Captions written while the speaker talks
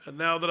And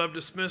now that I've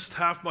dismissed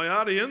half my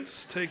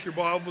audience, take your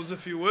Bibles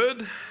if you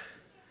would.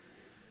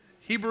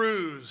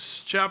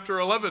 Hebrews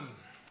chapter 11.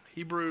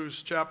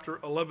 Hebrews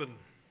chapter 11.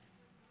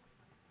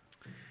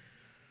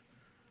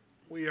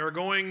 We are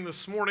going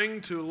this morning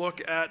to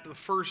look at the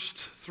first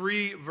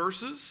three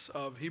verses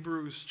of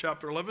Hebrews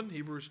chapter 11.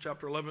 Hebrews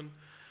chapter 11,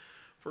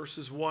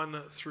 verses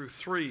 1 through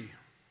 3.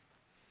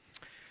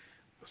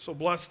 So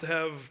blessed to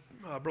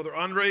have Brother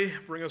Andre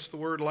bring us the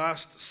word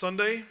last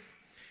Sunday.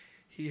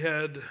 He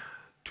had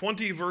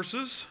 20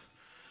 verses.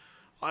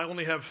 I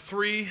only have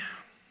 3.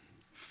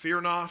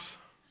 Fear not.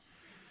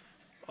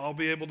 I'll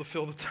be able to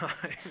fill the time.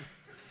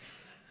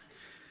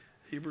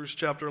 Hebrews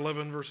chapter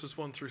 11, verses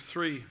 1 through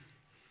 3.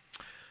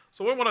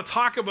 So what I want to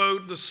talk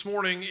about this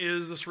morning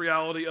is this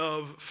reality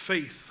of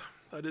faith.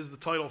 That is the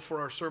title for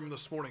our sermon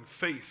this morning,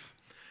 faith.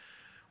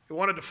 We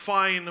want to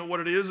define what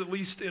it is, at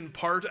least in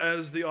part,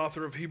 as the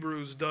author of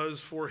Hebrews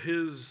does for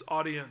his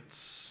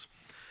audience.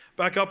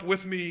 Back up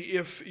with me,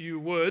 if you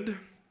would,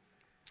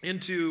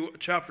 into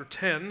chapter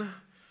 10,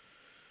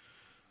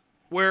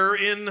 where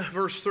in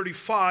verse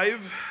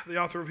 35, the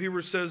author of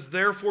Hebrews says,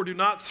 "Therefore do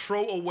not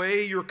throw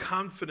away your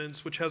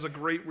confidence, which has a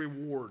great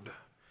reward.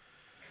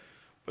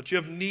 But you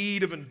have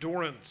need of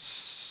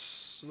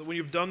endurance, so that when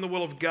you've done the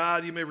will of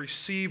God, you may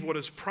receive what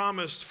is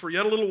promised. For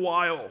yet a little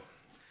while,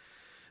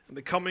 and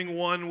the coming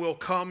one will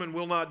come and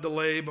will not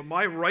delay. But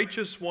my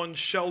righteous one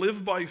shall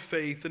live by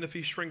faith, and if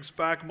he shrinks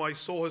back, my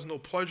soul has no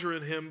pleasure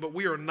in him. But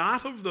we are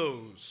not of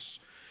those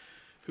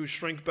who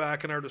shrink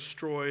back and are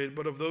destroyed,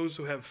 but of those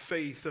who have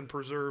faith and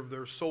preserve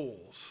their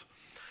souls."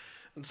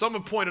 And some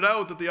have pointed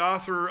out that the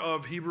author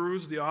of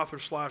Hebrews, the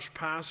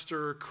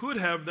author/pastor, could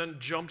have then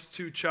jumped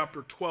to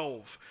chapter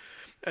 12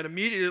 and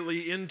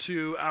immediately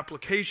into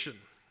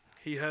application.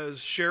 He has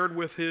shared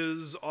with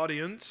his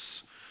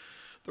audience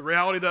the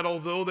reality that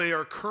although they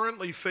are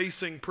currently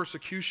facing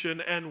persecution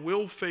and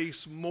will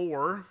face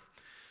more,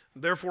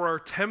 therefore are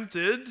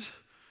tempted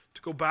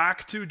to go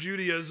back to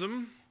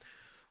Judaism.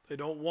 They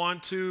don't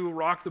want to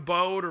rock the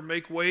boat or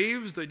make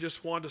waves. They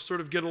just want to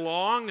sort of get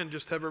along and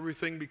just have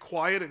everything be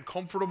quiet and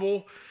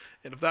comfortable.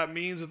 And if that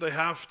means that they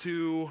have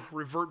to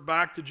revert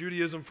back to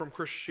Judaism from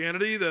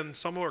Christianity, then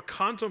some are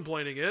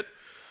contemplating it.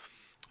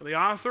 And the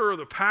author or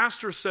the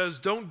pastor says,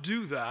 don't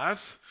do that.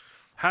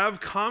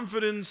 Have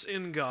confidence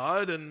in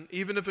God, and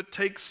even if it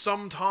takes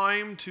some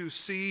time to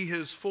see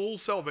his full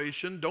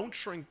salvation, don't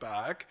shrink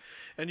back.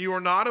 And you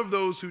are not of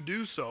those who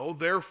do so.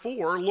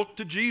 Therefore, look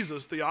to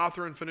Jesus, the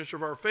author and finisher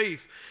of our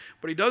faith.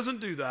 But he doesn't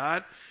do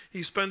that.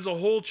 He spends a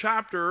whole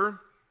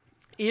chapter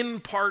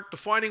in part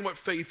defining what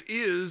faith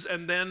is,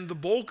 and then the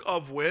bulk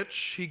of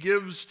which he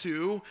gives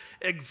to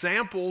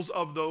examples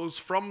of those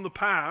from the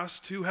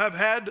past who have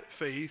had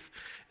faith,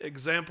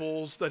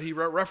 examples that he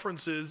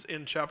references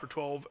in chapter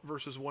 12,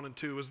 verses 1 and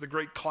 2 as the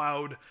great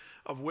cloud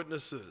of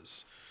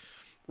witnesses.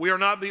 We are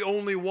not the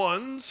only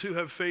ones who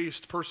have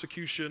faced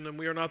persecution, and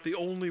we are not the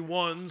only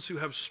ones who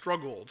have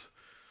struggled.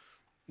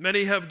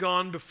 Many have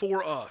gone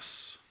before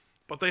us,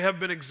 but they have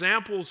been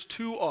examples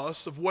to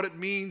us of what it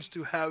means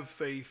to have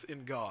faith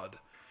in God.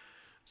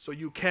 So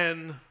you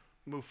can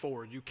move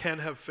forward. You can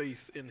have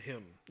faith in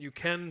him. You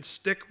can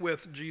stick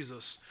with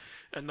Jesus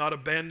and not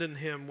abandon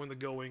him when the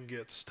going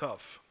gets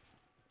tough.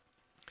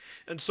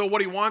 And so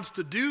what he wants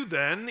to do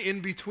then, in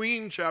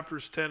between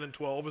chapters 10 and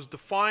 12, is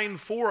define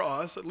for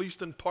us, at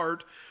least in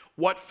part,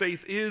 what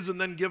faith is,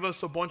 and then give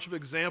us a bunch of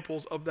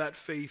examples of that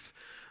faith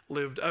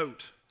lived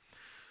out.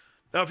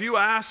 Now, if you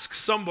ask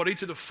somebody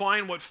to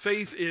define what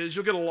faith is,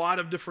 you'll get a lot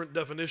of different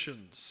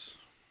definitions.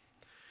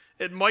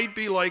 It might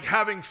be like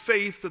having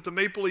faith that the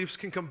Maple Leafs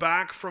can come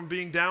back from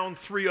being down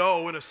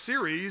 3-0 in a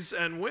series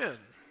and win.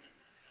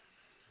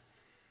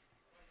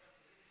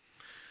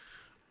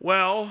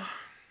 Well,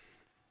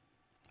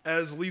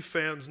 as Leaf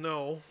fans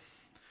know,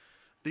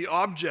 the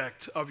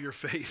object of your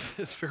faith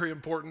is very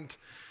important.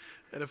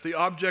 And if the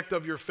object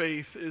of your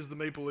faith is the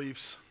Maple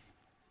Leafs,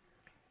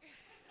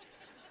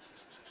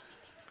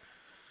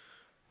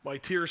 my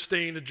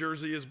tear-stained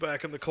jersey is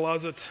back in the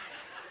closet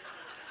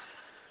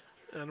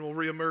and will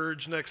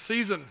reemerge next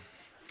season.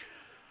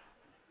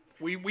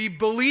 We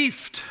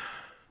believed.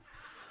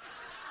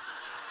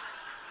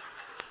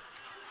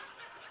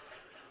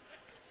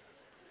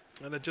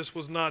 And it just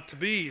was not to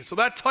be. So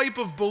that type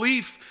of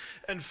belief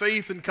and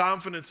faith and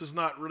confidence is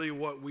not really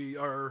what we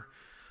are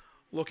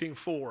looking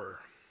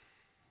for.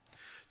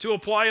 To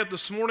apply it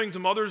this morning to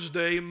Mother's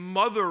Day,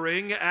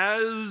 mothering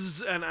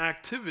as an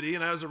activity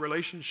and as a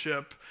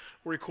relationship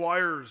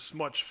requires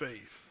much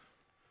faith,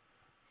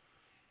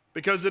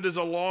 because it is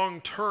a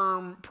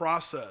long-term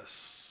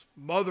process.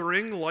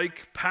 Mothering,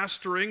 like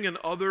pastoring and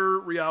other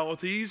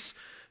realities,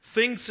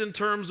 thinks in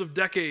terms of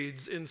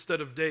decades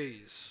instead of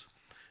days.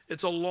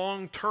 It's a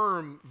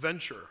long-term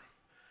venture.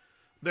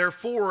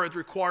 Therefore, it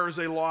requires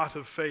a lot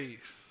of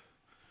faith.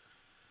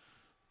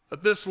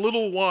 That this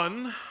little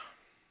one,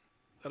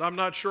 that I'm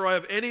not sure I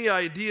have any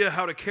idea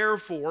how to care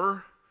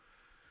for,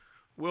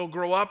 will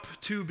grow up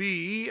to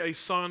be a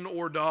son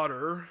or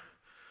daughter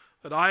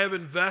that I have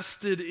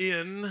invested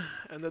in,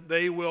 and that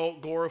they will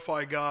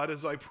glorify God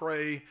as I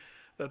pray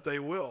that they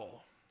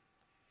will.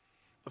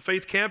 The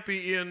faith can't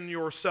be in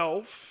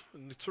yourself,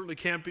 and it certainly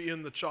can't be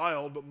in the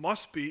child, but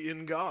must be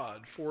in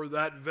God for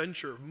that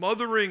venture.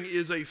 Mothering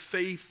is a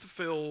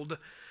faith-filled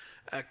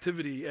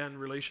activity and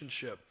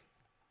relationship,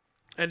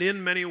 and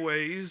in many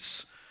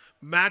ways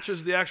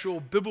matches the actual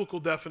biblical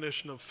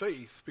definition of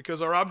faith,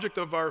 because our object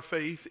of our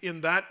faith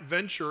in that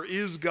venture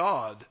is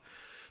God,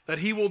 that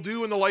He will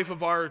do in the life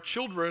of our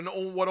children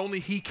what only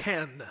He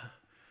can.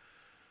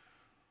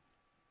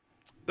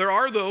 There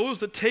are those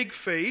that take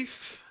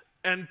faith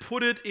and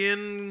put it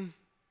in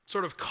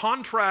sort of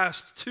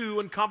contrast to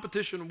and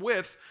competition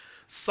with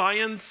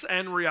science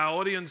and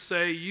reality and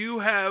say, you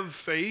have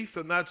faith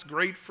and that's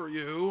great for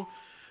you,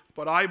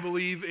 but I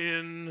believe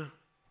in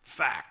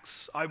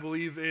facts. I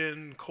believe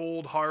in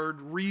cold, hard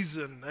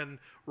reason and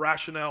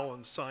rationale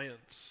and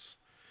science.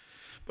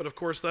 But of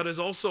course, that is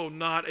also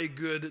not a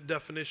good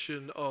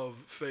definition of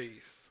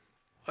faith.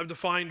 I've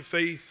defined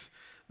faith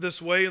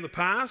this way in the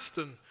past,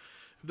 and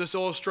if this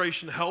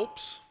illustration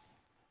helps,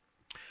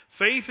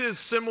 faith is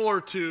similar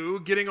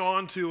to getting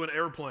onto an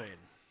airplane.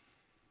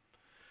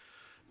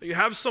 You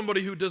have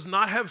somebody who does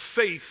not have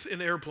faith in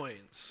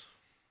airplanes.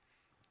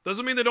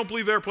 Doesn't mean they don't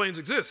believe airplanes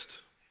exist.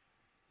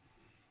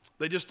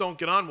 They just don't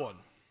get on one.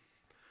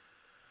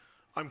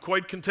 I'm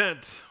quite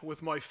content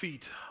with my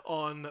feet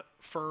on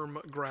firm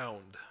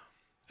ground.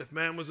 If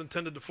man was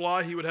intended to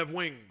fly, he would have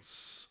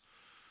wings.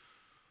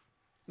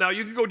 Now,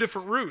 you can go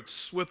different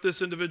routes with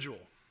this individual.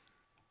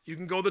 You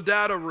can go the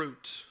data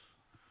route.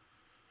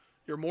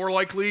 You're more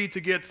likely to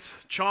get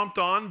chomped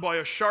on by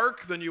a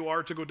shark than you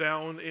are to go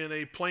down in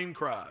a plane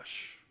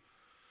crash.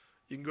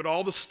 You can go to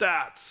all the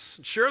stats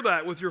and share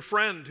that with your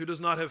friend who does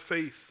not have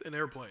faith in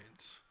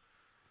airplanes,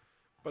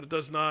 but it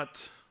does not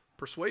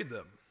persuade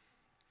them.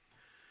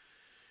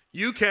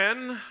 You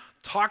can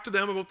talk to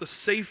them about the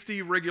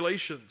safety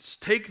regulations.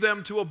 Take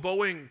them to a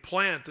Boeing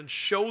plant and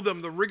show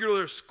them the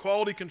rigorous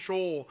quality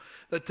control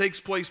that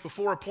takes place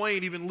before a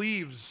plane even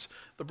leaves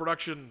the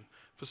production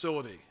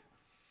facility.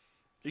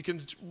 You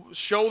can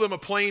show them a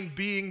plane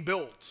being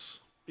built.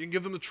 You can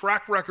give them the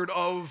track record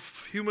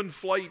of human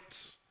flight.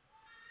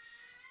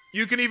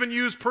 You can even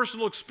use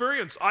personal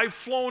experience. I've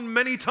flown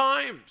many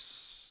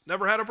times,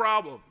 never had a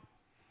problem.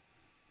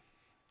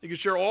 You can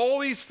share all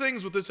these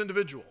things with this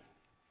individual.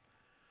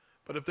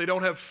 But if they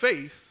don't have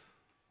faith,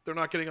 they're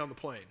not getting on the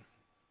plane.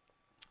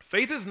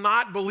 Faith is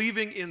not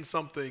believing in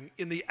something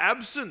in the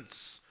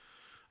absence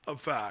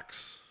of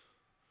facts.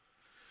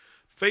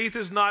 Faith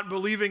is not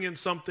believing in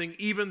something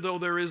even though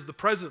there is the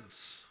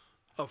presence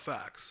of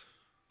facts.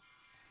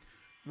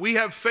 We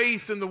have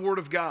faith in the Word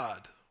of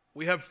God.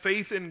 We have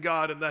faith in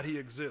God and that He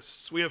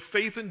exists. We have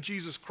faith in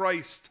Jesus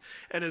Christ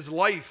and His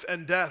life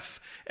and death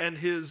and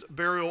His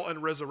burial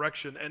and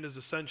resurrection and His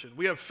ascension.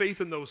 We have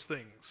faith in those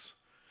things.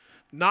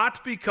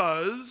 Not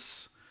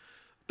because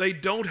they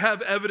don't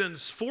have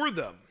evidence for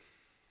them,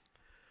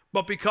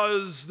 but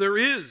because there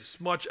is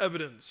much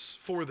evidence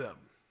for them.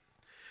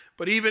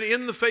 But even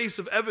in the face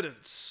of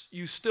evidence,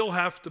 you still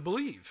have to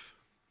believe.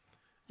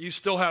 You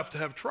still have to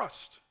have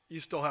trust. You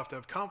still have to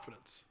have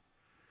confidence.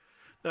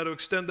 Now, to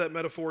extend that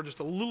metaphor just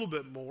a little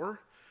bit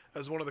more,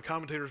 as one of the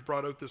commentators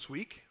brought out this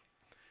week,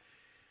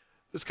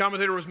 this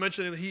commentator was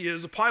mentioning that he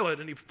is a pilot,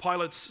 and he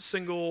pilots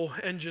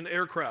single-engine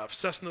aircraft,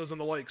 Cessnas and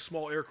the like,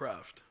 small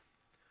aircraft.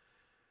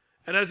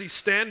 And as he's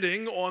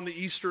standing on the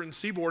eastern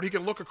seaboard, he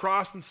can look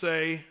across and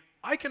say,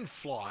 I can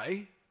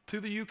fly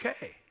to the UK.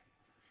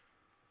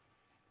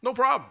 No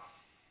problem.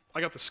 I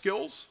got the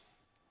skills,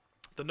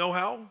 the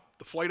know-how,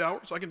 the flight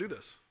hours, I can do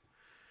this.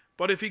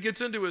 But if he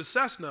gets into his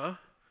Cessna,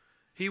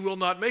 he will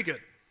not make it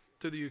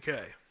to the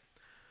UK.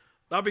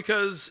 Not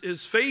because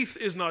his faith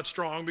is not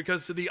strong,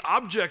 because the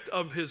object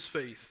of his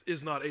faith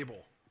is not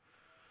able.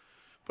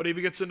 But if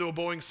he gets into a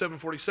Boeing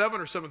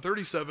 747 or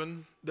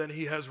 737, then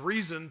he has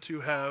reason to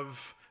have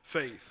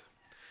faith.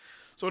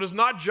 So it is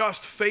not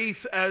just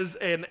faith as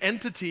an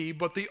entity,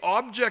 but the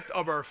object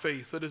of our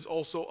faith that is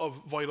also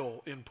of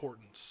vital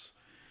importance.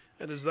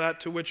 And is that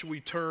to which we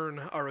turn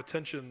our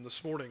attention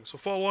this morning. So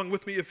follow along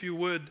with me if you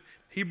would.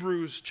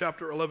 Hebrews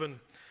chapter 11,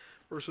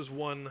 verses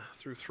 1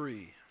 through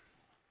 3.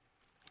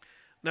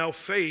 Now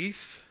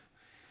faith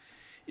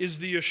is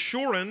the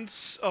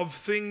assurance of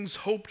things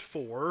hoped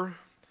for,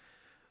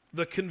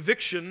 the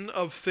conviction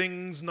of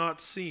things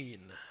not seen.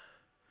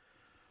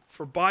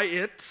 For by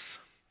it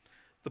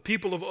the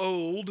people of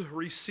old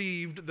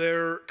received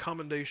their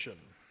commendation.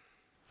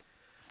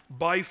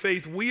 By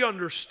faith we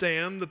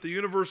understand that the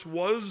universe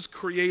was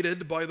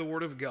created by the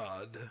Word of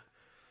God,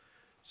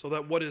 so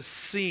that what is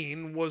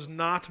seen was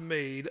not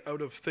made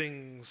out of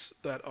things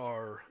that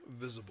are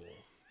visible.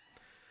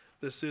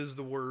 This is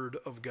the Word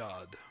of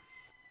God.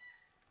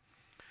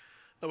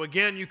 Now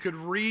again, you could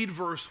read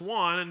verse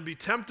 1 and be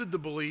tempted to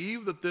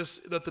believe that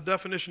the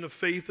definition of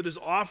faith that is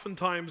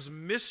oftentimes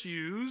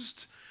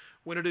misused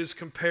when it is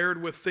compared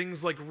with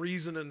things like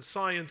reason and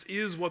science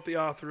is what the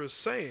author is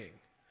saying.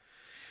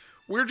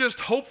 We're just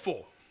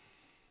hopeful.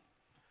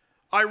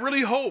 I really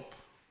hope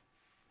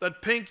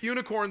that pink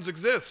unicorns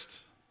exist.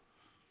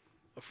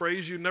 A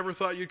phrase you never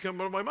thought you'd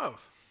come out of my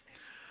mouth.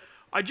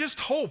 I just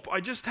hope, I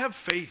just have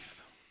faith.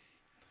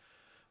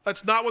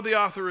 That's not what the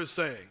author is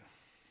saying.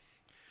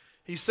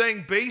 He's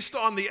saying based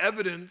on the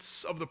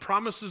evidence of the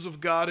promises of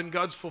God and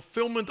God's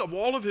fulfillment of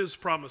all of his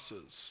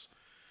promises,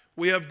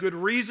 we have good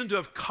reason to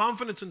have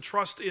confidence and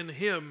trust in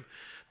him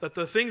that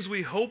the things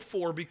we hope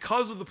for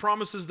because of the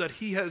promises that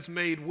he has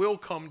made will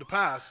come to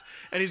pass.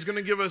 And he's going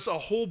to give us a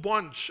whole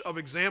bunch of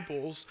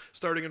examples,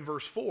 starting in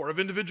verse 4, of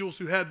individuals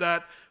who had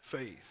that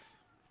faith.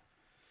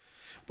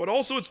 But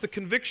also it's the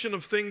conviction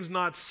of things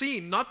not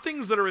seen, not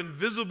things that are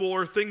invisible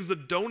or things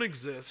that don't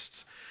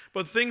exist,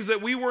 but things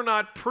that we were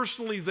not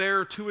personally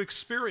there to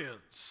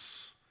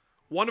experience.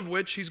 One of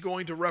which he's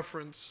going to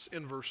reference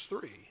in verse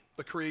 3,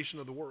 the creation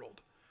of the world.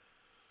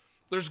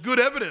 There's good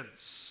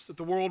evidence that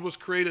the world was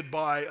created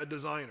by a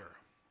designer.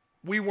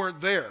 We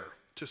weren't there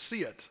to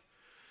see it,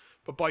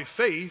 but by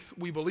faith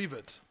we believe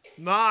it.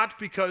 Not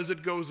because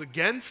it goes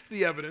against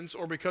the evidence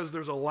or because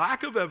there's a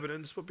lack of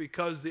evidence, but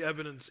because the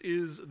evidence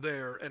is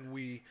there and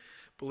we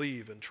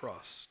believe and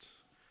trust.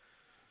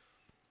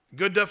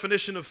 Good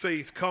definition of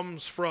faith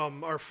comes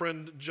from our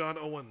friend John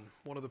Owen,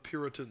 one of the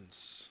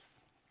Puritans.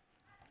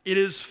 It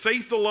is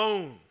faith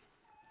alone,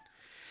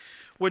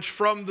 which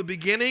from the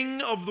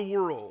beginning of the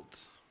world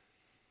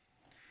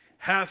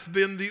hath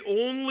been the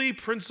only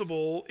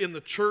principle in the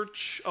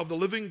church of the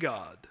living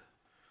God,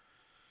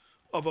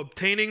 of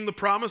obtaining the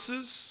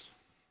promises,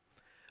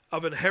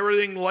 of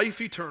inheriting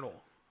life eternal,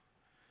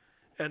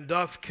 and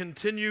doth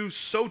continue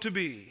so to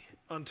be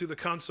unto the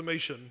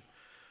consummation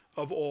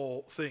of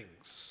all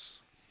things.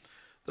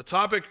 The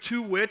topic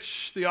to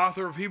which the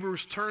author of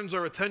Hebrews turns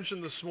our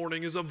attention this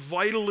morning is of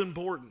vital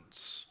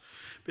importance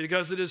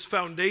because it is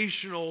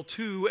foundational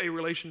to a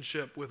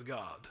relationship with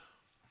God.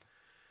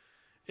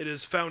 It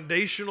is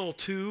foundational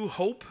to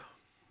hope.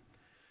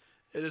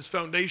 It is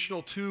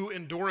foundational to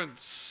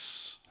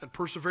endurance and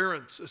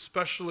perseverance,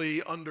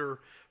 especially under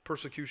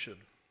persecution.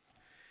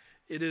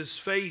 It is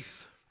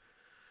faith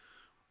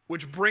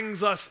which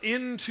brings us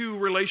into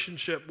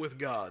relationship with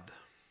God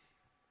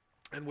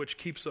and which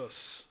keeps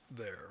us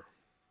there.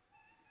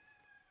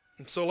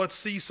 And so let's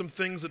see some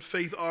things that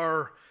faith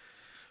are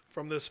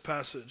from this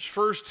passage.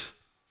 First,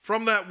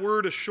 from that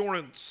word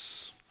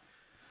assurance,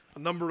 a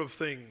number of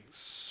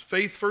things.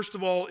 Faith, first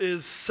of all,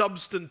 is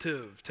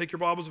substantive. Take your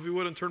Bibles, if you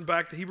would, and turn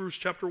back to Hebrews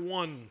chapter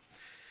 1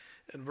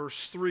 and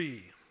verse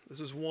 3. This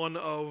is one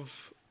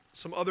of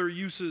some other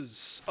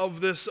uses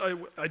of this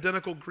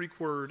identical Greek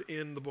word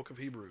in the book of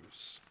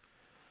Hebrews.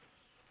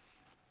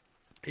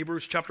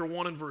 Hebrews chapter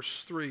 1 and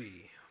verse 3.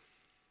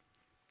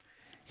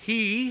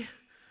 He,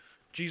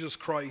 Jesus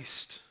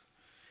Christ,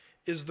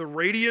 is the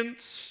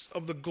radiance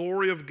of the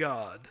glory of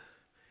God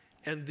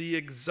and the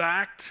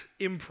exact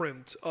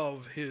imprint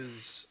of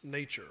his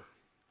nature.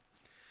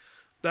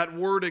 That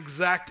word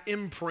exact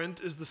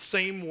imprint is the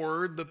same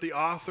word that the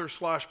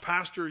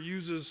author/pastor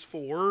uses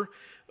for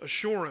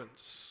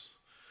assurance.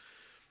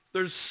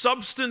 There's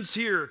substance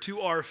here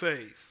to our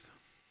faith.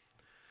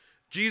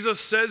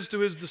 Jesus says to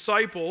his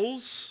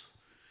disciples,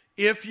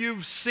 if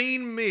you've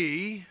seen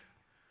me,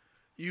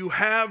 you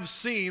have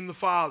seen the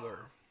Father.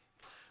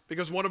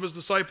 Because one of his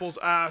disciples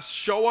asked,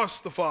 show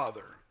us the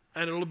Father,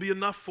 and it'll be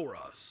enough for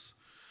us.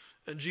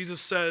 And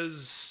Jesus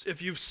says,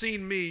 if you've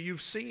seen me,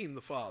 you've seen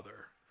the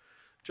Father.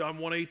 John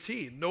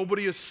 1:18,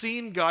 nobody has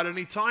seen God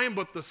any time,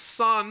 but the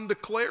Son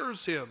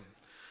declares him.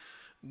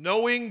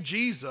 Knowing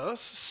Jesus,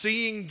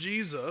 seeing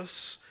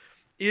Jesus,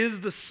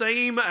 is the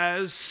same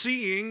as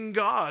seeing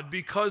God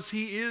because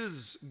he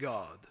is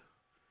God.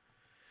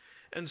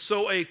 And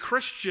so a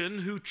Christian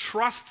who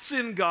trusts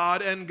in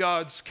God and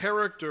God's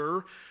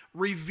character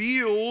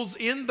reveals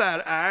in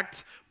that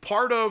act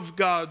part of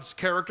God's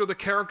character, the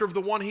character of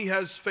the one he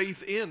has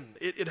faith in.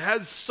 It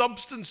has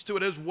substance to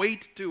it, has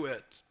weight to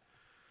it.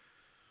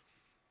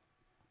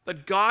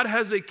 That God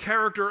has a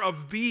character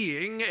of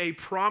being a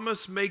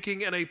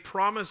promise-making and a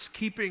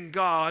promise-keeping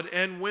God,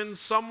 and when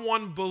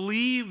someone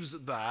believes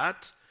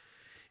that,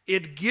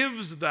 it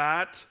gives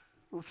that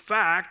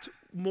fact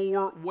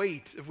more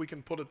weight, if we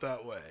can put it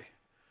that way.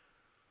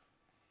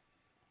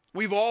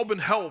 We've all been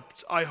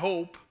helped, I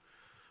hope,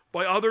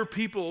 by other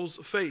people's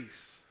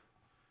faith,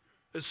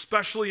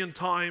 especially in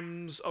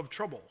times of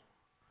trouble,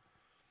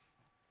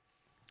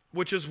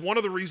 which is one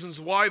of the reasons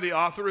why the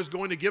author is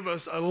going to give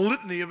us a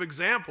litany of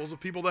examples of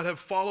people that have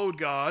followed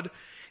God,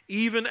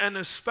 even and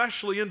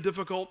especially in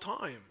difficult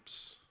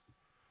times.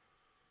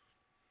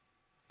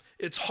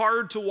 It's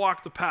hard to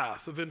walk the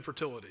path of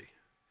infertility.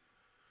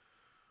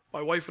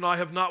 My wife and I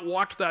have not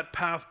walked that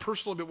path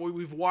personally, but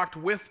we've walked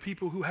with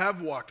people who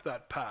have walked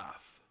that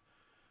path.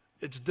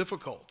 It's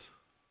difficult.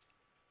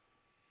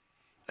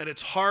 And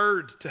it's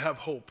hard to have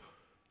hope.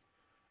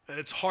 And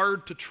it's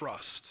hard to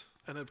trust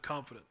and have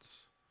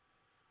confidence.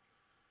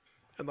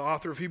 And the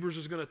author of Hebrews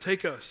is going to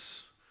take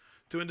us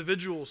to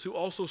individuals who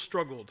also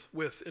struggled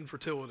with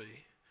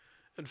infertility.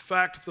 In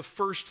fact, the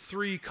first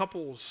three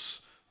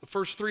couples, the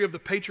first three of the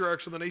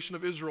patriarchs of the nation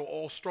of Israel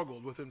all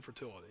struggled with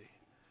infertility.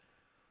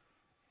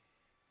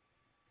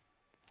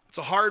 It's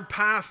a hard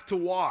path to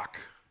walk.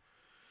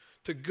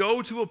 To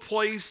go to a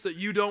place that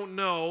you don't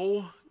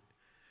know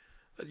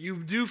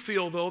You do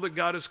feel, though, that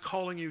God is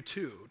calling you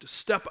to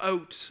step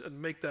out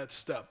and make that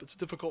step. It's a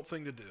difficult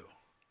thing to do.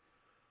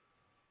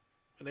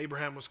 And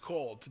Abraham was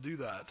called to do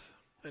that,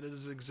 and it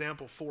is an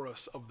example for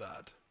us of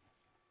that.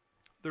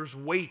 There's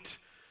weight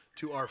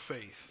to our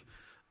faith,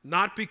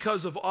 not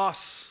because of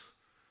us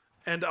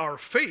and our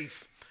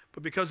faith,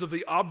 but because of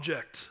the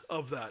object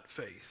of that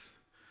faith.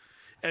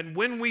 And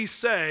when we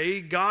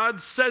say, God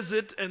says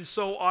it, and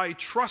so I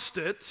trust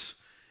it,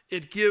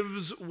 it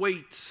gives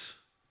weight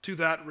to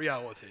that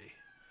reality.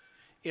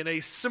 In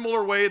a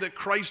similar way that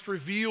Christ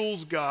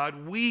reveals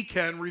God, we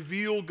can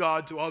reveal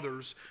God to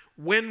others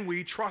when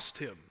we trust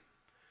Him,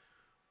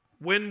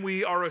 when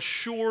we are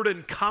assured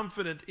and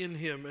confident in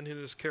Him and in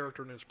His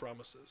character and His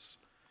promises.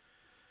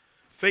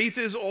 Faith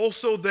is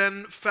also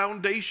then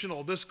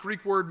foundational. This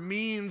Greek word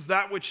means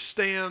that which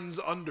stands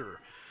under.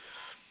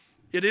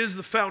 It is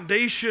the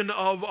foundation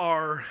of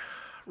our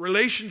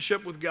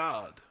relationship with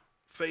God,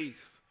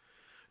 faith.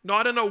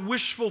 Not in a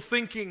wishful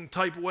thinking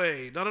type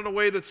way, not in a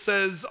way that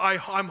says, I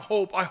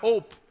hope.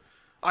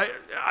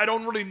 I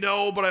don't really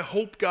know, but I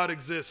hope God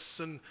exists.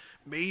 And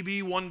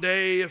maybe one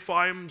day, if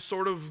I'm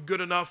sort of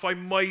good enough, I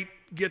might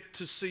get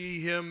to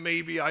see Him.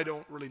 Maybe, I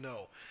don't really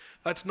know.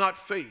 That's not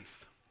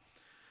faith.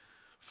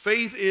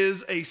 Faith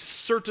is a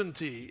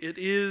certainty. It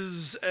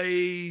is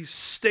a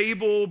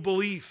stable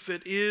belief.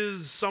 It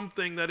is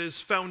something that is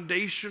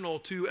foundational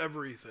to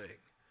everything.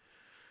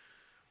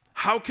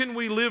 How can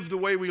we live the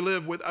way we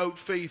live without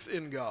faith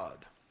in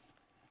God?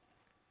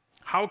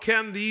 How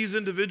can these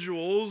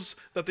individuals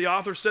that the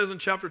author says in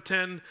chapter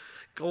 10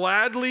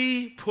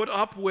 gladly put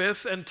up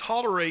with and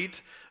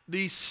tolerate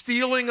the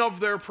stealing of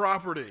their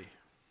property?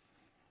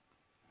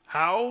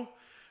 How?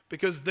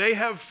 Because they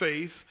have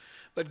faith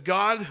that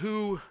God,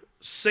 who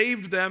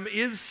saved them,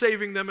 is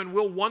saving them, and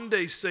will one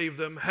day save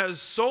them,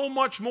 has so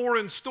much more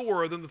in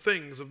store than the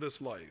things of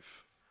this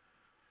life.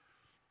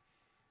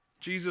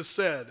 Jesus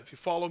said, if you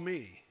follow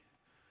me,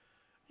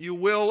 you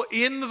will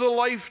in the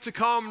life to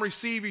come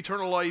receive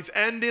eternal life,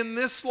 and in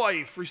this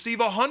life receive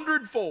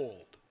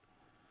 100-fold.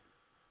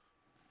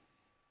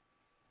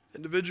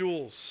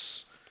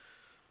 Individuals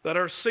that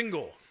are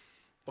single,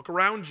 look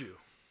around you.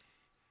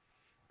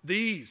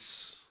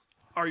 These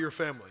are your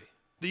family.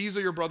 These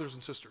are your brothers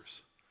and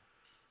sisters.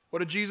 What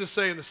did Jesus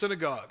say in the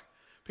synagogue?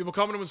 People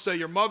come to him and say,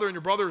 your mother and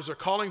your brothers are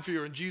calling for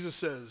you. And Jesus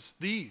says,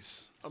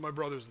 these are my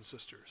brothers and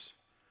sisters.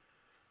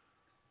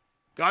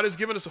 God has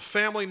given us a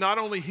family not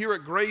only here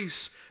at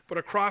Grace, but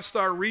across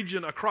our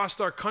region,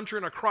 across our country,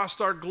 and across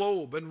our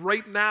globe. And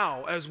right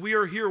now, as we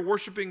are here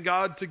worshiping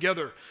God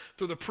together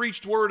through the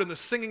preached word and the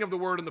singing of the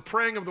word and the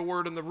praying of the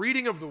word and the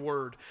reading of the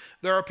word,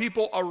 there are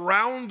people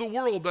around the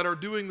world that are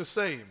doing the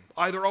same,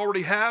 either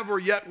already have or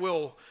yet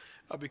will,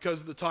 because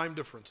of the time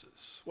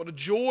differences. What a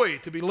joy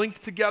to be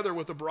linked together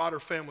with the broader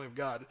family of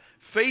God.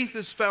 Faith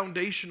is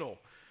foundational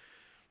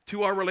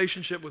to our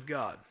relationship with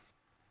God.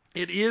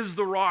 It is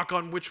the rock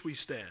on which we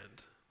stand,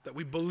 that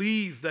we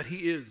believe that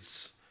He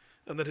is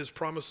and that His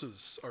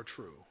promises are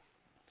true.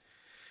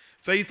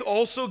 Faith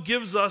also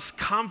gives us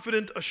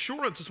confident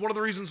assurance. It's one of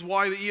the reasons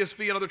why the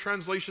ESV and other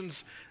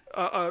translations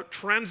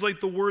translate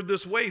the word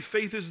this way.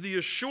 Faith is the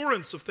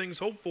assurance of things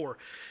hoped for.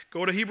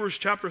 Go to Hebrews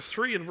chapter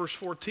 3 and verse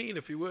 14,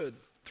 if you would.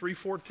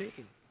 3:14.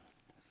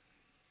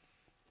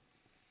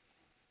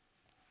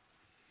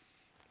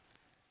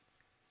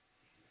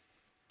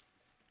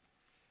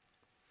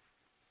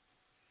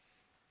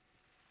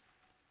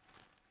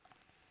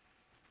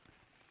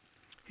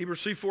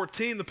 Hebrews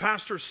 3:14, the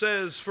pastor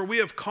says, for we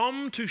have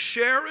come to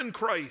share in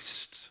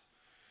Christ,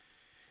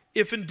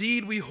 if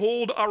indeed we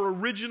hold our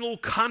original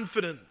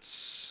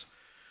confidence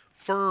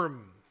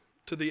firm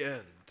to the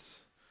end.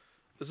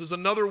 This is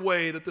another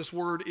way that this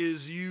word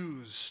is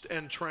used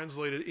and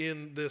translated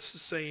in this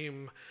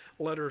same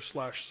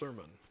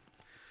letter/sermon.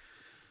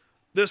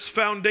 This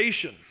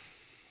foundation,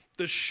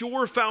 this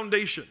sure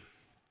foundation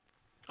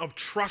of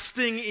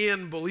trusting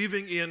in,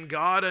 believing in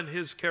God and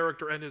His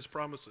character and His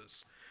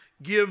promises,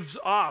 gives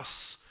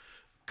us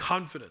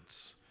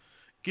confidence,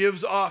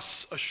 gives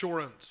us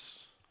assurance.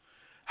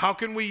 How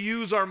can we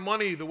use our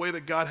money the way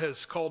that God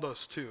has called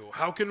us to?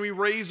 How can we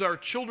raise our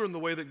children the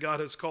way that God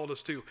has called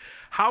us to?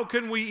 How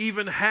can we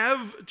even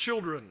have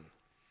children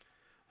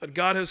that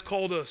God has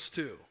called us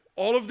to?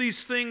 All of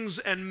these things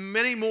and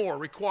many more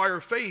require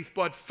faith,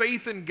 but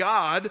faith in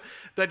God,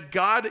 that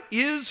God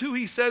is who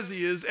He says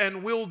He is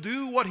and will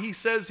do what He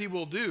says He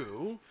will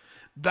do,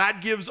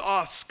 that gives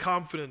us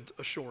confident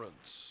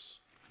assurance.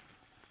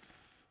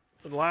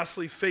 And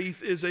lastly,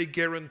 faith is a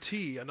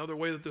guarantee. Another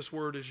way that this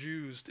word is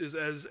used is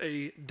as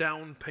a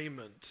down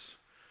payment.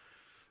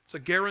 It's a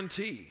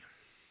guarantee.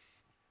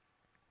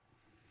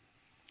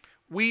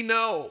 We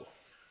know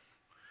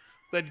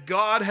that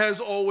God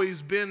has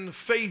always been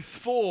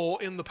faithful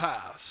in the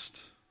past.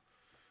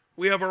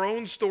 We have our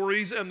own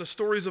stories and the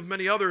stories of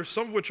many others,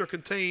 some of which are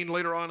contained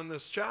later on in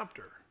this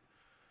chapter.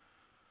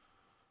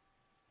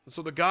 And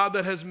so the God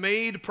that has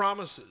made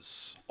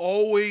promises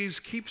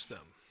always keeps them.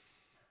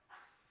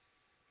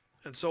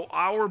 And so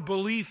our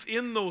belief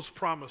in those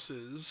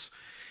promises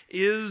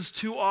is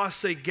to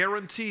us a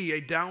guarantee, a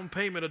down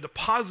payment, a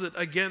deposit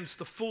against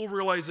the full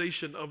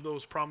realization of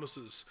those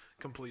promises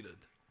completed.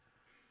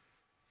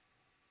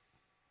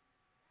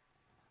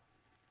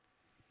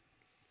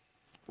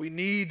 We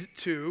need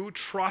to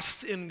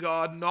trust in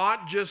God,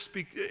 not just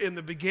in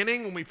the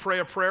beginning when we pray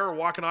a prayer or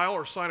walk an aisle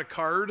or sign a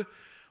card.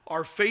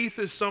 Our faith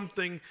is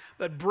something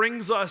that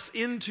brings us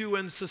into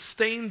and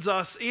sustains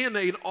us in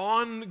an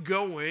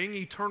ongoing,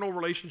 eternal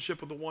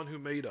relationship with the one who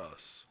made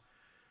us.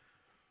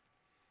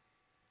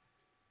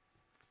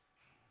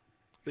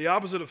 The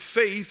opposite of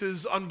faith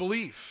is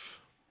unbelief,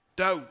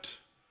 doubt.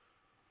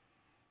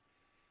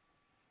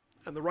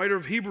 And the writer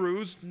of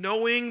Hebrews,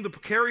 knowing the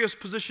precarious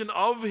position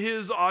of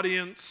his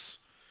audience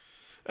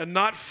and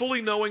not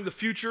fully knowing the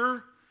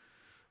future,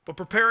 but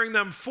preparing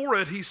them for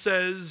it, he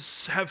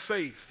says, have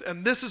faith.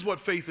 And this is what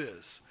faith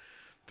is.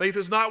 Faith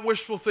is not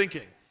wishful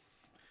thinking.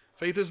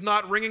 Faith is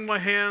not wringing my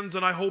hands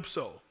and I hope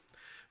so.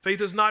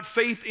 Faith is not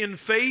faith in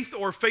faith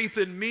or faith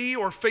in me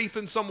or faith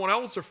in someone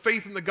else or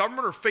faith in the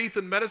government or faith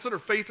in medicine or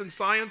faith in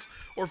science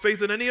or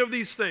faith in any of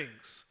these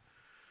things.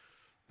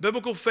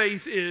 Biblical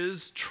faith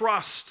is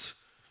trust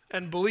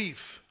and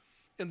belief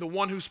in the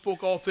one who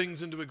spoke all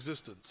things into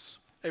existence.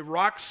 A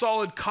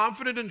rock-solid,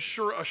 confident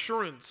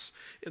assurance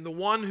in the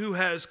one who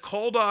has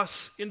called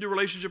us into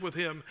relationship with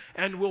him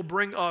and will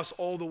bring us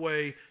all the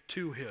way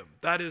to him.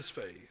 That is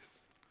faith.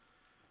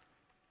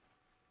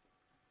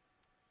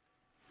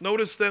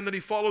 Notice then that he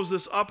follows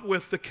this up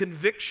with the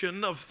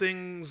conviction of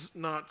things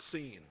not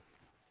seen.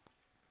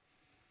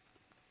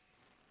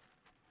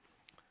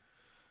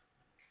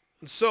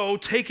 And so,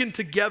 taken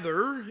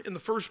together, in the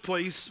first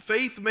place,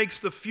 faith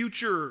makes the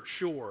future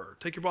sure.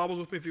 Take your Bibles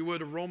with me, if you would,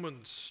 to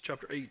Romans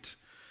chapter 8.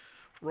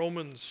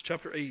 Romans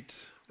chapter 8,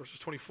 verses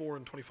 24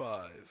 and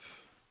 25.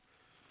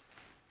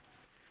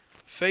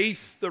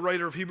 Faith, the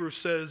writer of Hebrews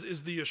says,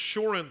 is the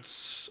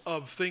assurance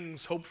of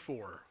things hoped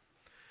for.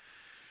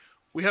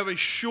 We have a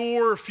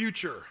sure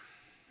future,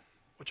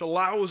 which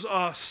allows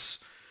us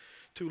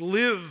to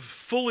live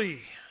fully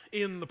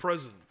in the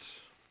present.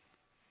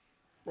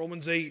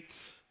 Romans 8,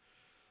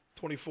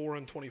 24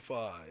 and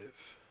 25.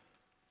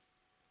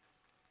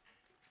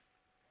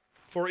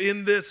 For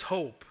in this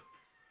hope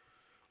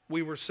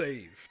we were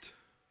saved.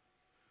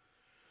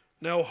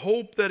 Now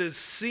hope that is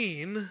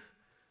seen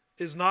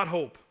is not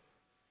hope.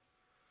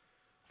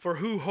 For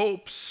who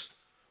hopes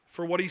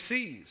for what he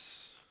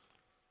sees?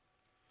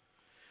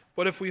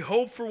 But if we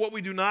hope for what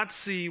we do not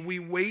see, we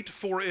wait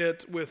for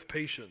it with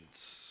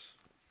patience.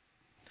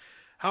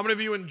 How many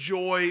of you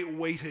enjoy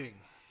waiting?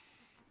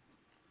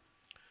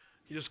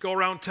 You just go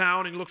around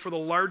town and you look for the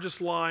largest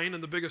line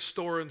in the biggest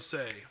store and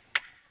say,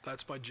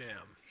 that's my jam.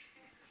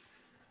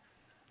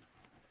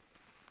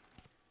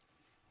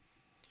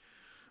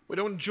 We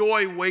don't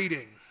enjoy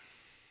waiting.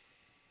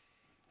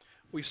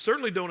 We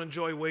certainly don't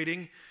enjoy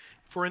waiting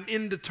for an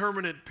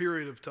indeterminate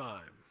period of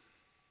time.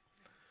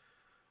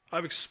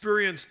 I've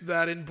experienced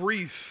that in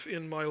brief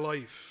in my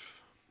life.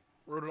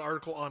 Wrote an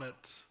article on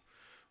it.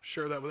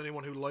 Share that with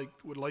anyone who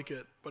would like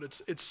it.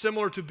 But it's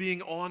similar to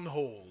being on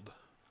hold.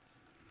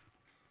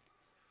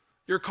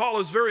 Your call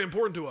is very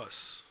important to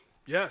us.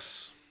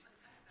 Yes,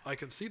 I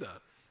can see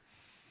that.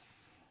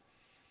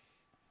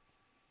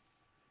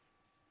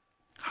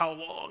 How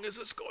long is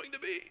this going to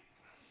be?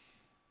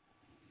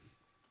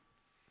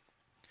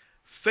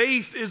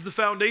 Faith is the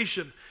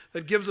foundation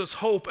that gives us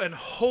hope, and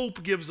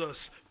hope gives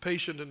us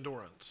patient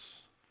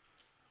endurance.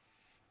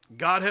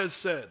 God has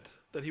said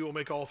that he will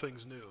make all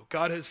things new.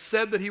 God has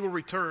said that he will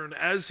return.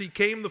 As he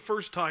came the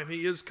first time,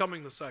 he is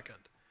coming the second.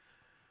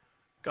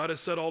 God has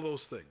said all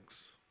those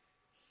things.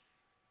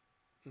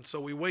 And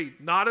so we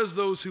wait, not as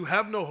those who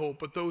have no hope,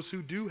 but those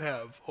who do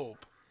have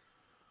hope.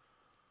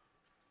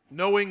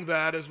 Knowing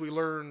that, as we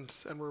learned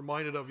and were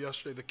reminded of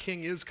yesterday, the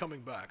King is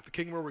coming back. The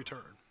King will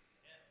return.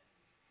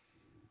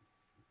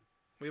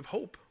 We have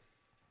hope.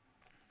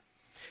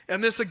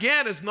 And this,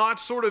 again, is not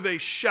sort of a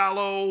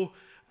shallow,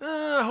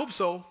 I hope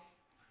so.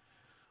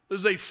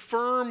 There's a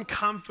firm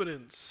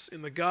confidence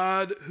in the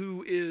God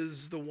who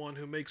is the one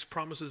who makes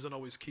promises and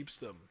always keeps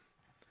them.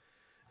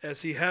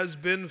 As he has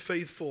been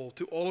faithful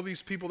to all of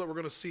these people that we're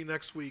going to see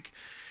next week,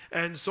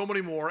 and so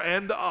many more,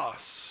 and to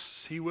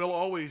us, he will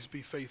always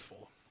be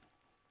faithful.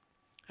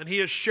 And he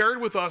has shared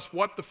with us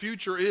what the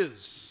future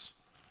is.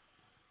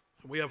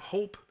 And we have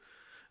hope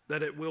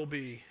that it will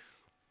be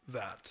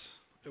that.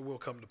 It will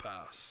come to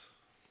pass.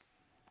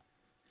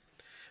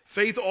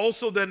 Faith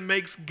also then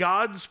makes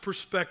God's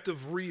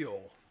perspective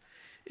real.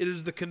 It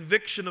is the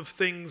conviction of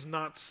things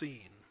not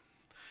seen.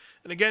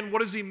 And again, what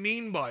does he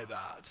mean by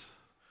that?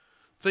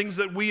 Things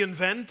that we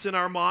invent in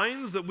our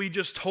minds that we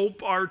just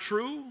hope are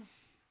true?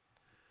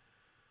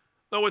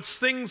 No, it's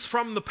things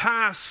from the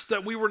past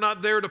that we were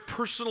not there to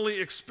personally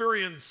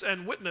experience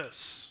and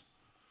witness.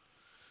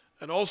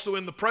 And also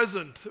in the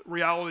present,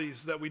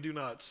 realities that we do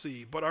not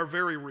see, but are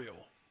very real.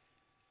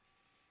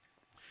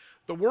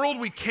 The world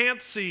we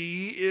can't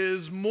see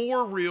is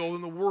more real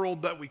than the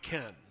world that we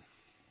can.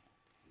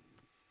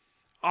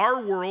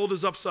 Our world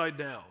is upside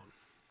down.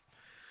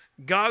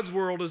 God's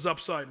world is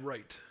upside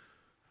right.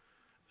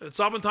 It's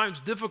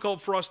oftentimes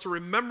difficult for us to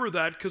remember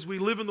that because we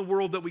live in the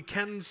world that we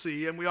can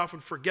see and we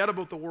often forget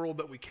about the world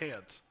that we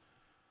can't.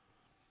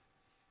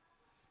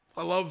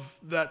 I love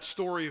that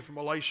story from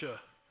Elisha.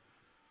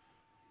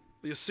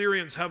 The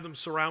Assyrians have them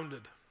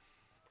surrounded.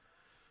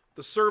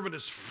 The servant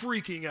is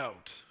freaking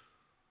out.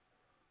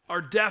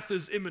 Our death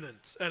is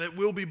imminent, and it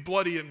will be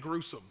bloody and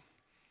gruesome.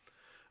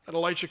 And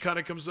Elisha kind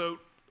of comes out,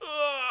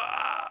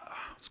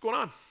 what's going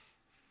on?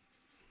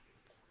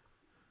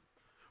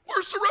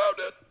 We're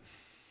surrounded.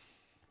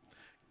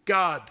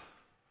 God,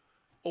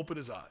 open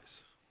his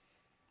eyes.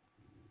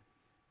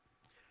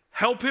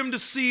 Help him to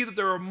see that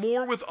there are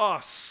more with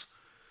us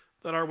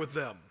than are with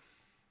them.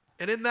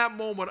 And in that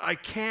moment, I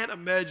can't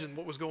imagine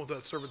what was going through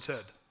that servant's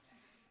head.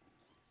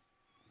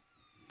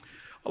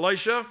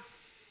 Elisha,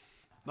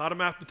 not a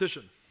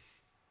mathematician,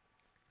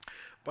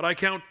 but I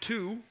count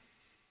 2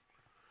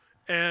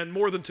 and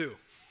more than 2.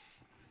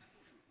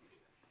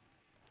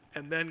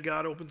 And then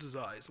God opens his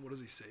eyes. What does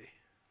he see?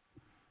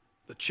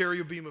 The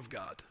cherubim of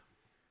God.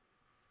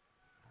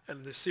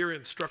 And the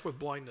Syrian struck with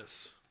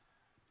blindness.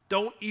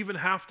 Don't even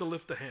have to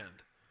lift a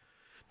hand.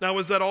 Now,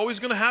 is that always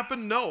going to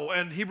happen? No,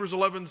 and Hebrews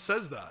 11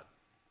 says that.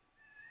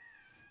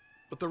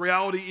 But the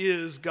reality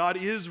is, God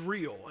is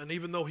real, and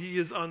even though he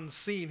is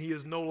unseen, he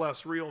is no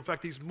less real. In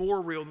fact, he's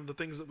more real than the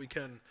things that we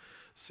can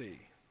see.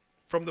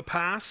 From the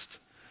past,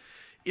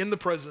 in the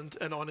present,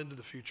 and on into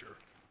the future.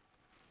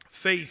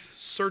 Faith,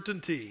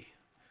 certainty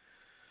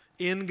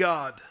in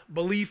God,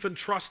 belief and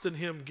trust in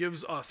him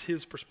gives us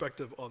his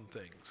perspective on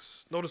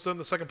things. Notice then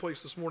the second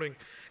place this morning,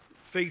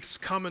 faith's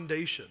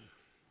commendation.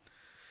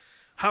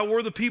 How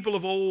were the people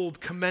of old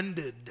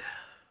commended?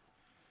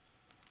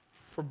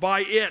 For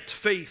by it,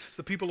 faith,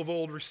 the people of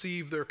old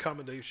received their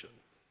commendation.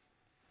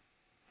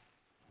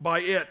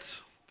 By it,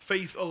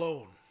 faith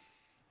alone.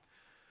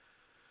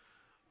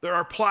 There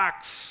are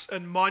plaques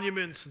and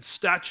monuments and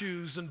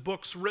statues and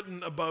books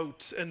written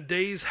about and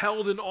days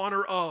held in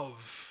honor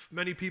of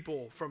many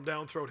people from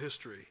down throughout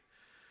history.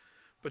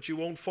 But you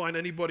won't find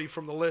anybody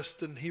from the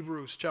list in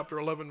Hebrews chapter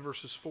 11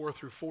 verses 4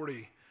 through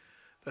 40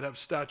 that have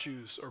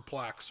statues or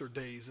plaques or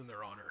days in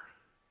their honor.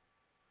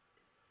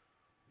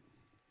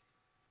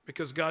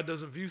 Because God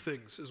doesn't view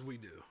things as we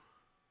do.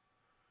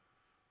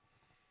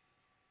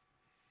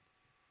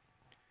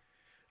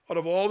 Out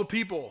of all the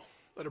people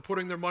that are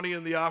putting their money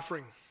in the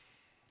offering,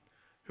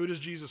 who does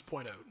Jesus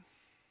point out?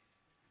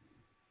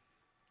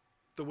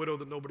 The widow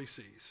that nobody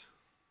sees.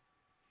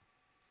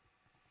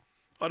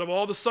 Out of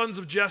all the sons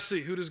of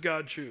Jesse, who does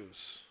God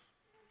choose?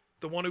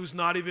 The one who's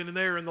not even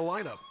there in the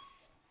lineup.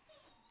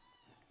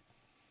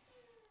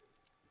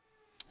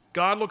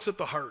 God looks at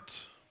the heart.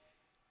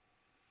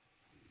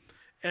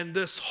 And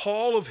this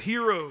hall of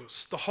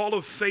heroes, the hall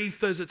of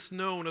faith as it's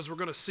known, as we're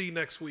going to see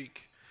next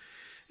week,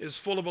 is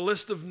full of a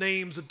list of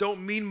names that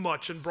don't mean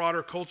much in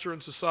broader culture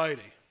and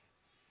society.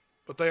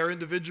 But they are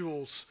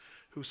individuals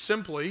who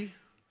simply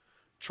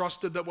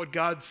trusted that what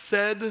God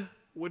said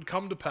would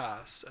come to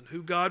pass, and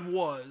who God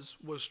was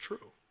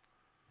true.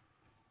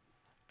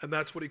 And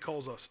that's what he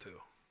calls us to.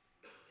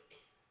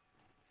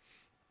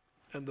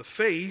 And the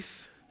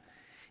faith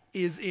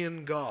is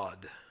in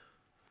God.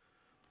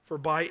 For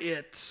by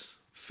it,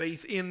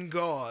 faith in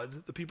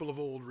God, the people of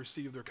old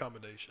received their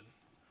commendation.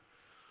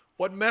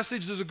 What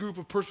message does a group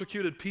of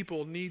persecuted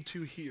people need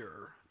to hear?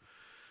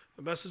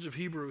 The message of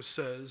Hebrews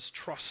says,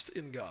 trust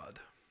in God.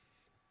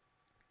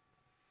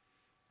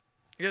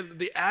 Again,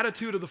 the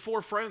attitude of the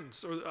 4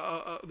 friends, or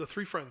the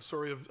 3 friends,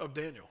 of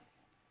Daniel.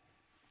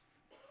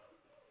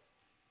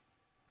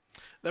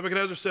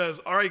 Nebuchadnezzar says,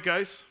 all right,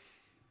 guys,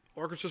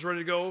 orchestra's ready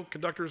to go.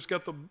 Conductor's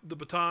got the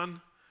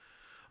baton.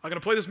 I'm going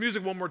to play this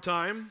music one more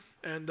time,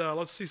 and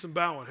let's see some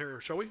bowing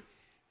here, shall we?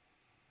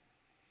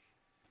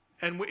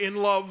 And in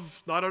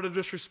love, not out of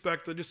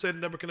disrespect, they just said to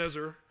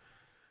Nebuchadnezzar,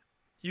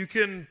 you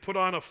can put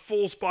on a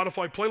full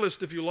Spotify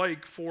playlist if you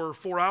like for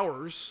 4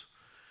 hours.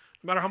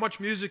 No matter how much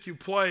music you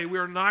play, we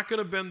are not going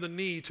to bend the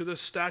knee to this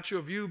statue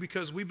of you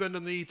because we bend the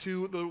knee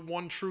to the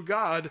one true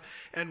God.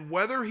 And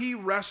whether he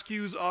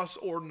rescues us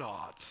or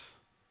not,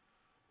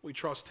 we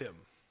trust him.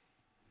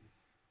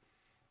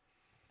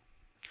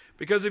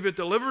 Because if it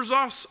delivers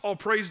us, all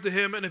praise to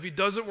him. And if he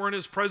doesn't, we're in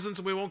his presence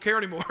and we won't care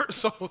anymore.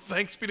 So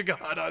thanks be to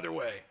God either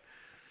way.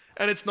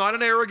 And it's not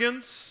an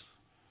arrogance.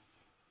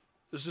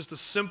 It's just a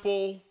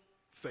simple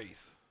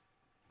faith.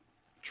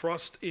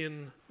 Trust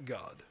in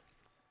God.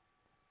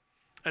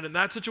 And in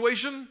that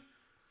situation,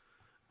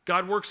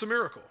 God works a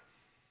miracle.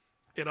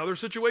 In other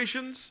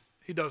situations,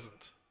 he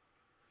doesn't.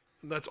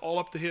 And that's all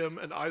up to him,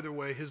 and either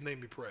way, his name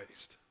be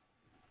praised.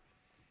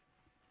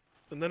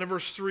 And then in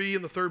verse 3,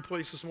 in the third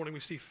place this morning, we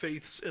see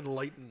faith's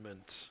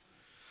enlightenment.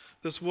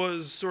 This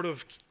was sort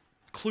of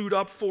queued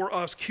up for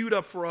us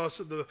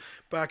at the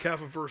back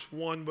half of verse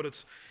 1, but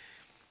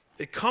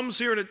it comes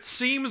here and it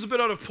seems a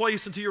bit out of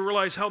place until you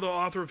realize how the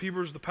author of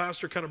Hebrews, the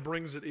pastor, kind of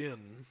brings it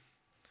in.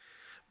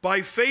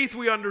 By faith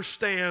we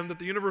understand that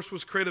the universe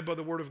was created by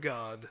the word of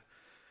God,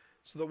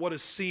 so that what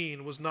is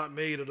seen was not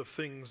made out of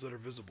things that are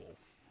visible.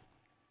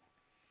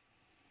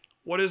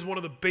 What is one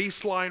of the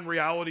baseline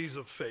realities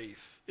of faith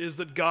is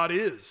that God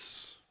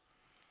is.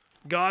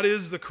 God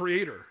is the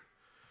creator.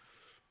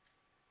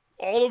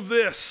 All of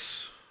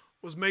this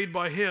was made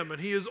by him,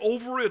 and he is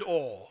over it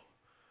all.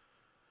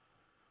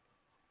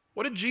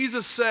 What did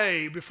Jesus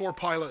say before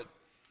Pilate?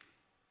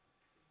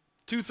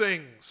 Two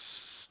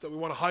things that we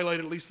want to highlight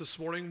at least this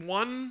morning.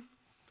 One,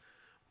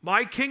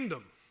 my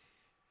kingdom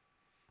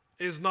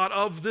is not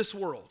of this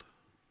world.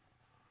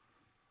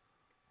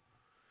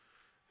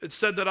 It's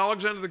said that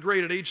Alexander the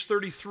Great at age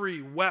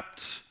 33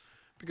 wept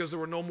because there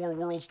were no more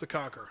worlds to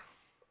conquer.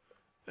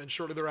 And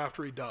shortly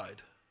thereafter he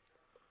died.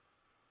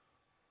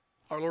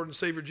 Our Lord and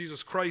Savior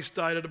Jesus Christ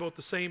died at about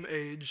the same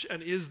age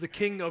and is the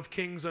King of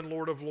kings and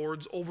Lord of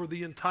lords over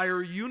the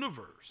entire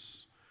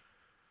universe.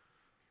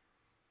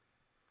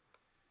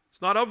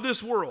 It's not of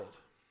this world.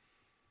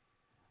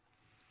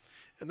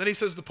 And then he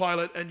says to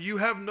Pilate, and you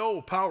have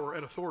no power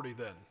and authority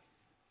then,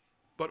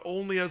 but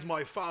only as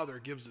my Father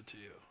gives it to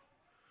you.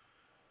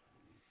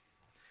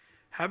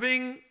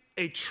 Having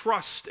a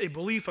trust, a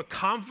belief, a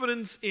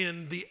confidence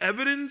in the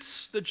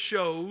evidence that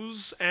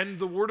shows and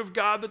the Word of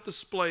God that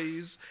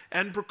displays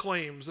and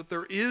proclaims that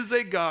there is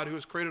a God who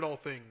has created all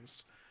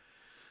things,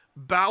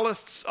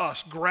 ballasts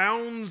us,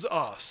 grounds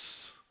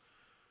us,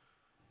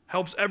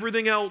 helps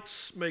everything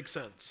else make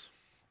sense,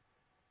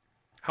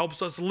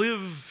 helps us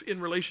live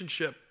in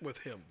relationship with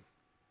Him,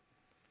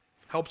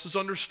 helps us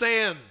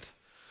understand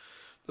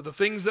that the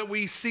things that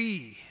we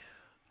see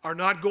are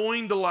not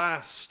going to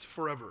last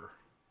forever.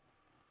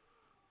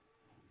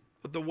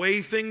 That the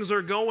way things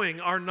are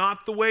going are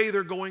not the way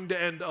they're going to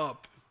end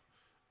up,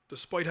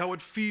 despite how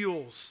it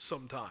feels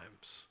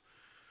sometimes.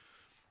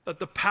 That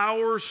the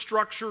power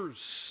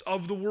structures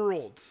of the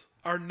world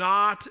are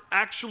not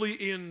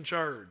actually in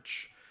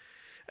charge.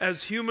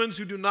 As humans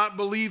who do not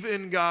believe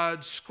in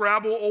God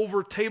scrabble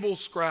over table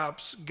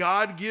scraps,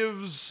 God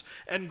gives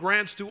and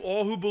grants to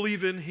all who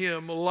believe in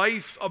Him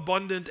life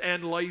abundant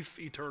and life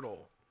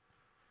eternal.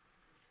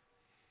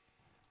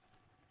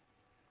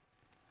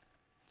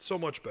 So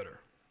much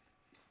better.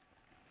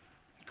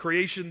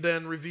 Creation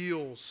then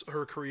reveals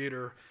her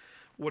Creator.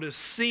 What is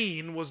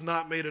seen was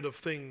not made out of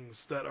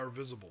things that are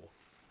visible.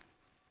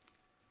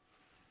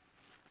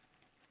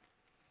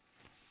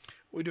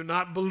 We do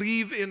not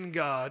believe in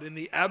God in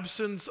the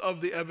absence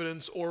of the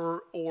evidence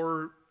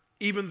or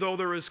even though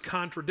there is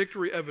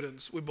contradictory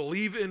evidence. We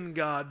believe in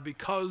God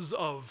because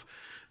of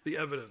the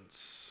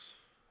evidence.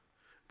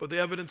 But the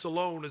evidence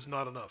alone is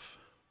not enough.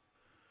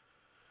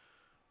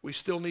 We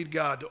still need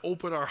God to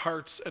open our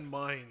hearts and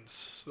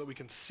minds so that we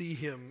can see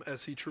Him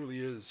as He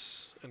truly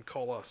is and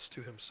call us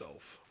to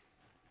Himself.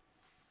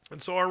 And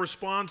so our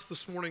response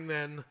this morning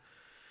then,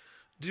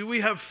 do we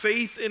have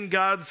faith in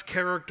God's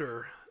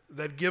character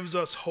that gives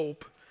us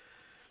hope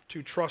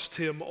to trust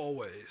Him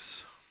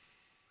always?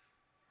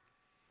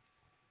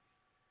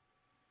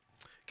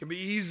 It can be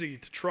easy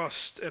to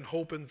trust and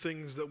hope in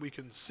things that we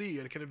can see,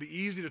 and it can be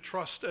easy to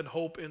trust and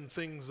hope in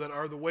things that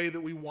are the way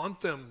that we want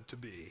them to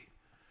be.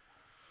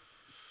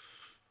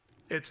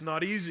 It's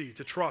not easy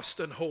to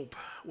trust and hope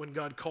when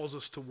God calls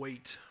us to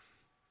wait.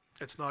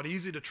 It's not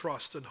easy to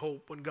trust and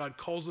hope when God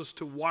calls us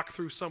to walk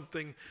through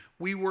something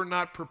we were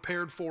not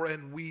prepared for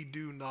and we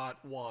do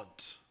not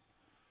want.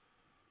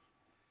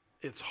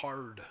 It's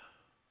hard.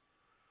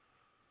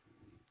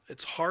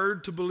 It's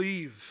hard to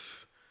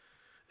believe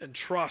and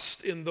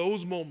trust in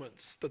those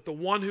moments that the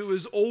one who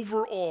is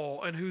over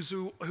all and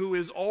who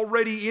is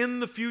already in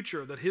the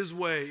future, that His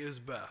way is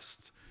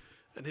best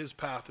and His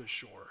path is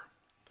sure.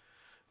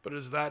 But it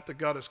is that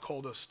God has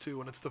called us to,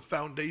 and it's the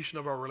foundation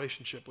of our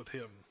relationship with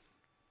Him.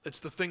 It's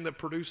the thing that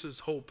produces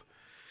hope,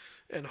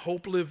 and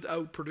hope lived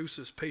out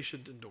produces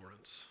patient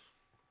endurance.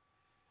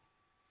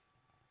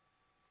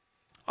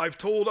 I've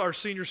told our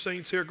senior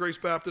saints here at Grace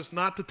Baptist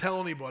not to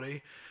tell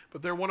anybody,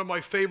 but they're one of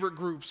my favorite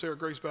groups here at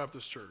Grace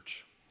Baptist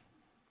Church.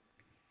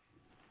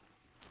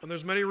 And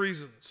there's many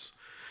reasons.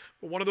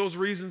 But one of those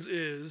reasons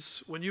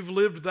is when you've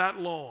lived that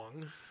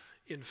long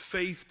in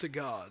faith to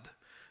God,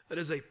 that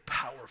is a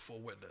powerful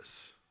witness.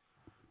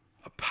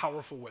 A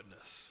powerful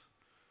witness.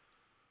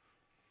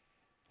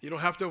 You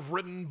don't have to have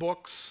written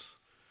books.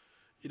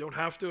 You don't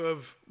have to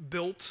have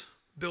built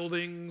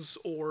buildings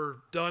or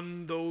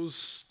done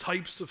those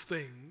types of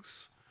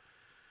things.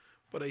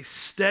 But a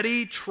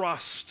steady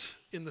trust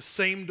in the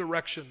same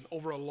direction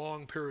over a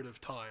long period of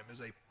time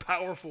is a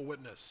powerful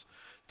witness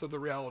to the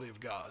reality of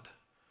God.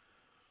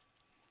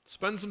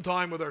 Spend some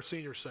time with our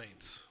senior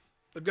saints.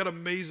 They've got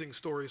amazing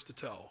stories to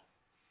tell.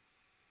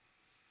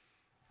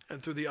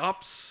 And through the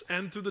ups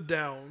and through the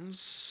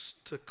downs,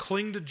 to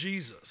cling to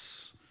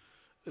Jesus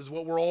is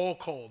what we're all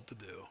called to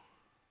do.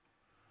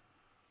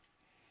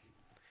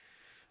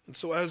 And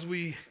so as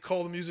we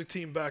call the music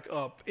team back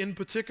up, in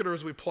particular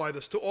as we apply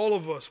this to all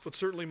of us, but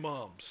certainly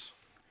moms,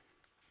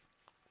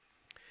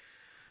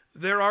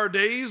 there are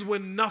days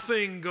when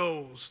nothing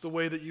goes the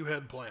way that you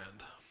had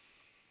planned.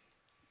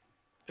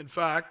 In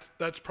fact,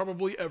 that's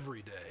probably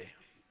every day.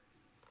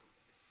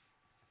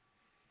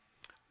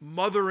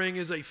 Mothering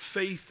is a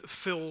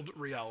faith-filled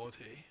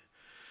reality.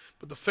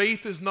 But the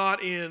faith is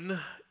not in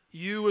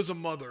you as a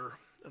mother,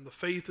 and the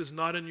faith is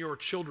not in your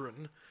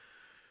children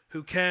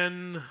who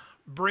can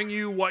bring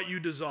you what you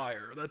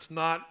desire. That's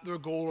not the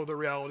goal or the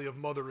reality of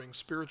mothering,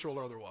 spiritual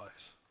or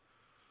otherwise.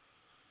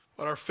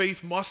 But our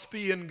faith must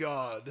be in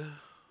God,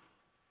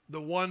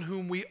 the one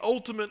whom we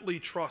ultimately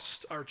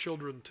trust our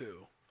children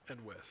to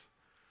and with.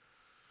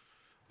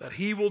 That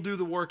he will do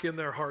the work in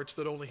their hearts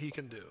that only he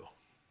can do.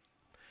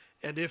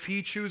 And if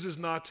he chooses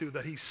not to,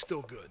 that he's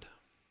still good.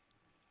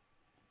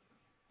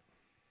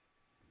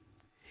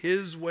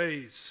 His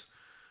ways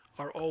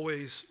are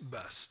always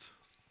best,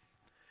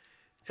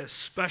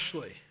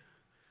 especially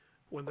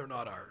when they're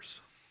not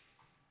ours.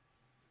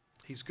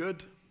 He's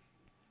good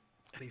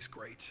and he's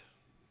great.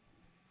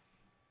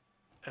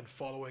 And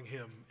following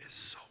him is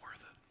so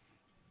worth it.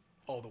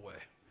 All the way.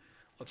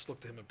 Let's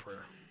look to him in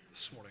prayer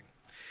this morning.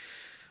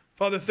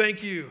 Father,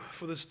 thank you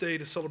for this day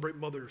to celebrate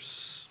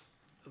mothers.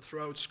 And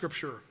throughout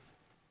Scripture,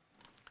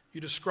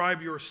 you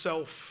describe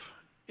yourself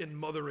in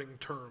mothering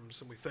terms,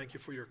 and we thank you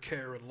for your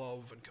care and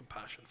love and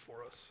compassion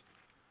for us.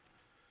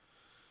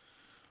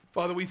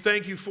 Father, we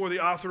thank you for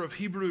the author of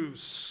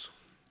Hebrews,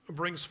 who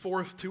brings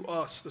forth to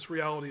us this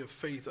reality of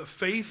faith, a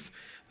faith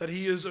that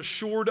he is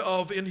assured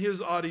of in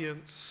his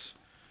audience,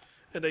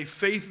 and a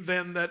faith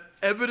then that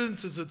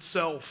evidences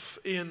itself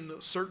in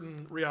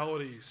certain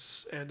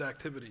realities and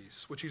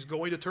activities, which he's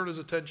going to turn his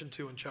attention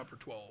to in chapter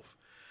 12.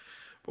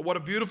 But what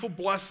a beautiful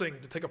blessing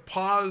to take a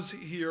pause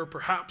here,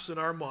 perhaps in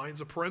our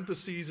minds, a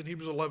parenthesis in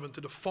Hebrews 11,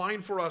 to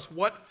define for us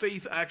what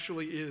faith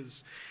actually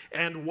is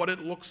and what it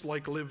looks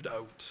like lived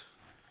out.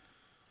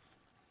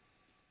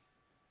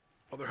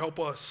 Father, help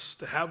us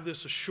to have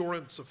this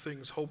assurance of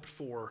things hoped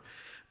for,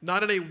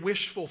 not in a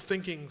wishful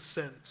thinking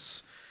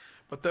sense,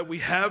 but that we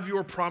have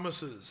your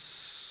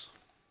promises.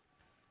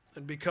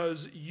 And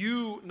because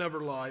you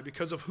never lie,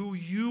 because of who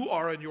you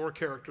are in your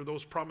character,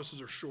 those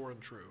promises are sure and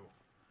true.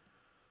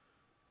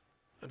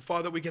 And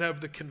Father, we can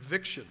have the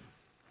conviction,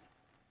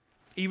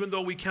 even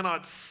though we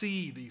cannot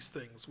see these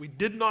things. We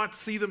did not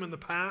see them in the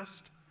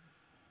past,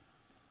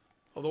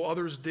 although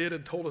others did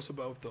and told us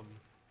about them.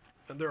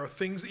 And there are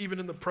things even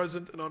in the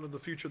present and on in the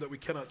future that we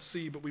cannot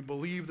see, but we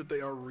believe that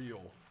they are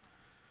real.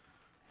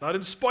 Not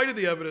in spite of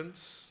the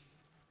evidence,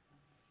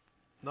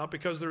 not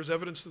because there is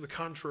evidence to the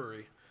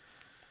contrary,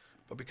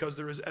 but because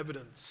there is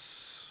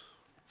evidence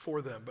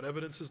for them. But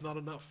evidence is not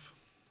enough.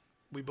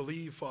 We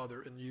believe,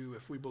 Father, in you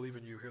if we believe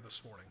in you here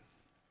this morning.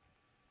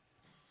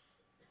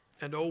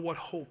 And oh, what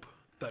hope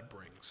that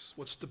brings,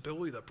 what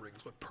stability that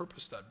brings, what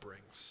purpose that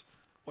brings,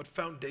 what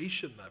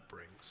foundation that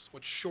brings,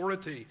 what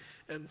surety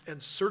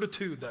and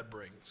certitude that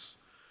brings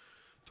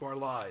to our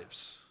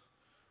lives.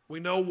 We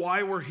know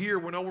why we're here.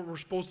 We know what we're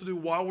supposed to do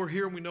while we're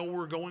here, and we know where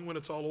we're going when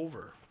it's all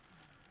over.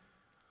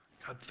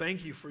 God,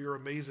 thank you for your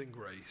amazing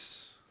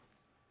grace.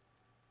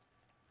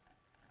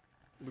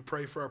 We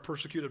pray for our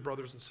persecuted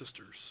brothers and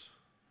sisters,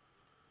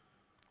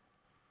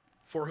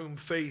 for whom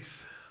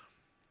faith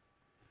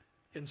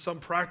in some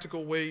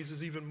practical ways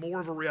is even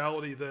more of a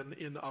reality than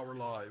in our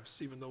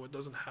lives, even though it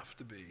doesn't have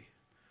to be.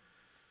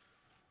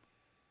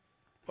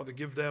 Father,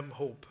 give them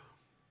hope,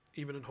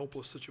 even in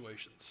hopeless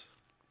situations.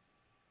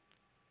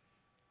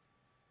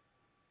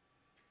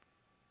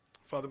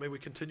 Father, may we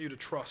continue to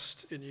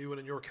trust in you and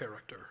in your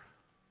character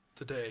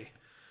today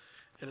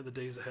and in the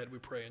days ahead, we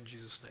pray in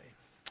Jesus' name.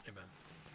 Amen.